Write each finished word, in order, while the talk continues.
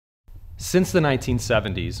Since the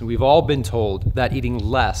 1970s, we've all been told that eating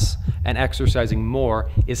less and exercising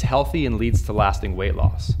more is healthy and leads to lasting weight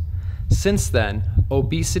loss. Since then,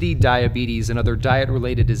 obesity, diabetes, and other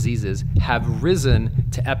diet-related diseases have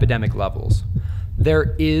risen to epidemic levels.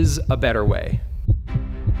 There is a better way.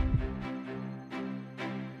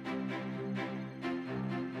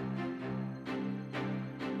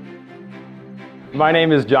 My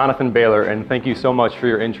name is Jonathan Bailor, and thank you so much for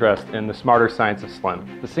your interest in the smarter science of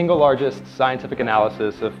slim, the single largest scientific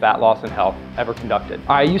analysis of fat loss and health ever conducted.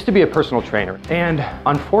 I used to be a personal trainer, and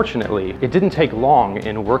unfortunately, it didn't take long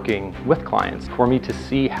in working with clients for me to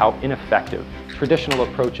see how ineffective traditional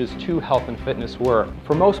approaches to health and fitness were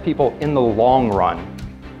for most people in the long run.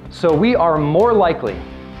 So we are more likely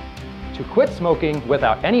to quit smoking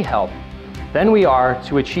without any help than we are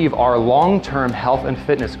to achieve our long-term health and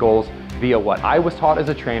fitness goals via what I was taught as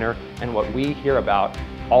a trainer and what we hear about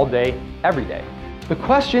all day, every day. The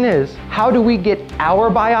question is, how do we get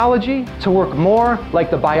our biology to work more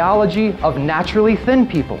like the biology of naturally thin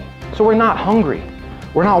people? So we're not hungry,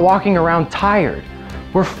 we're not walking around tired,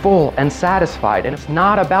 we're full and satisfied, and it's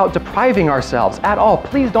not about depriving ourselves at all.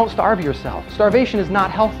 Please don't starve yourself. Starvation is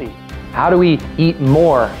not healthy. How do we eat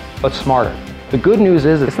more but smarter? The good news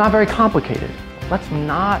is it's not very complicated. Let's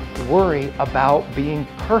not worry about being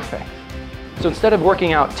perfect. So instead of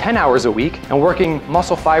working out 10 hours a week and working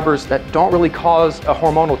muscle fibers that don't really cause a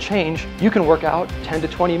hormonal change, you can work out 10 to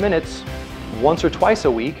 20 minutes once or twice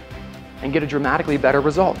a week and get a dramatically better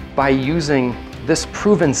result. By using this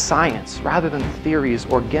proven science rather than theories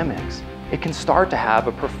or gimmicks, it can start to have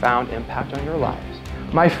a profound impact on your lives.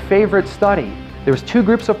 My favorite study, there was 2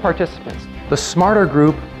 groups of participants. The smarter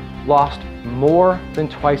group lost more than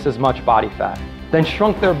twice as much body fat, then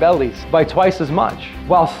shrunk their bellies by twice as much,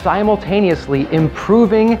 while simultaneously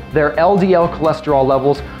improving their LDL cholesterol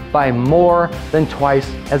levels by more than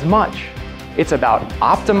twice as much. It's about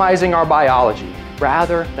optimizing our biology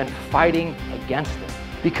rather than fighting against it,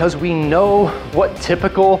 because we know what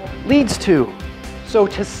typical leads to. So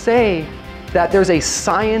to say that there's a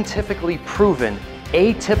scientifically proven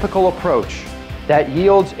atypical approach that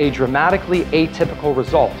yields a dramatically atypical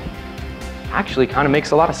result actually kind of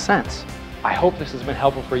makes a lot of sense. I hope this has been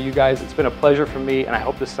helpful for you guys. It's been a pleasure for me, and I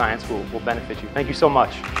hope this science will benefit you. Thank you so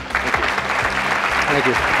much. Thank you. Thank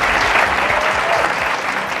you.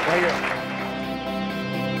 Right here.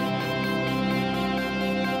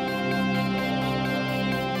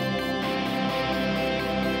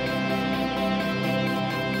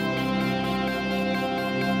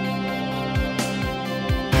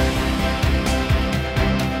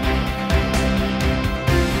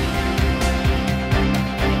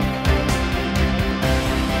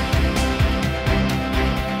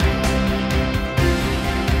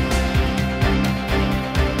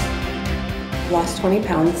 Lost 20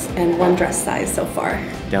 pounds and 1 dress size so far.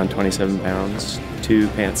 Down 27 pounds, 2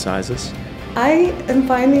 pant sizes. I am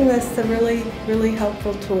finding this a really, really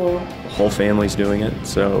helpful tool. The whole family's doing it,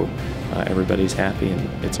 so everybody's happy,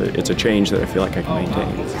 and it's a change that I feel like I can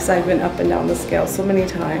maintain. Because I've been up and down the scale so many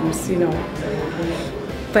times, you know.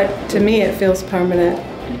 But to me, it feels permanent.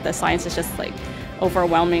 The science is just like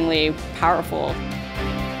overwhelmingly powerful.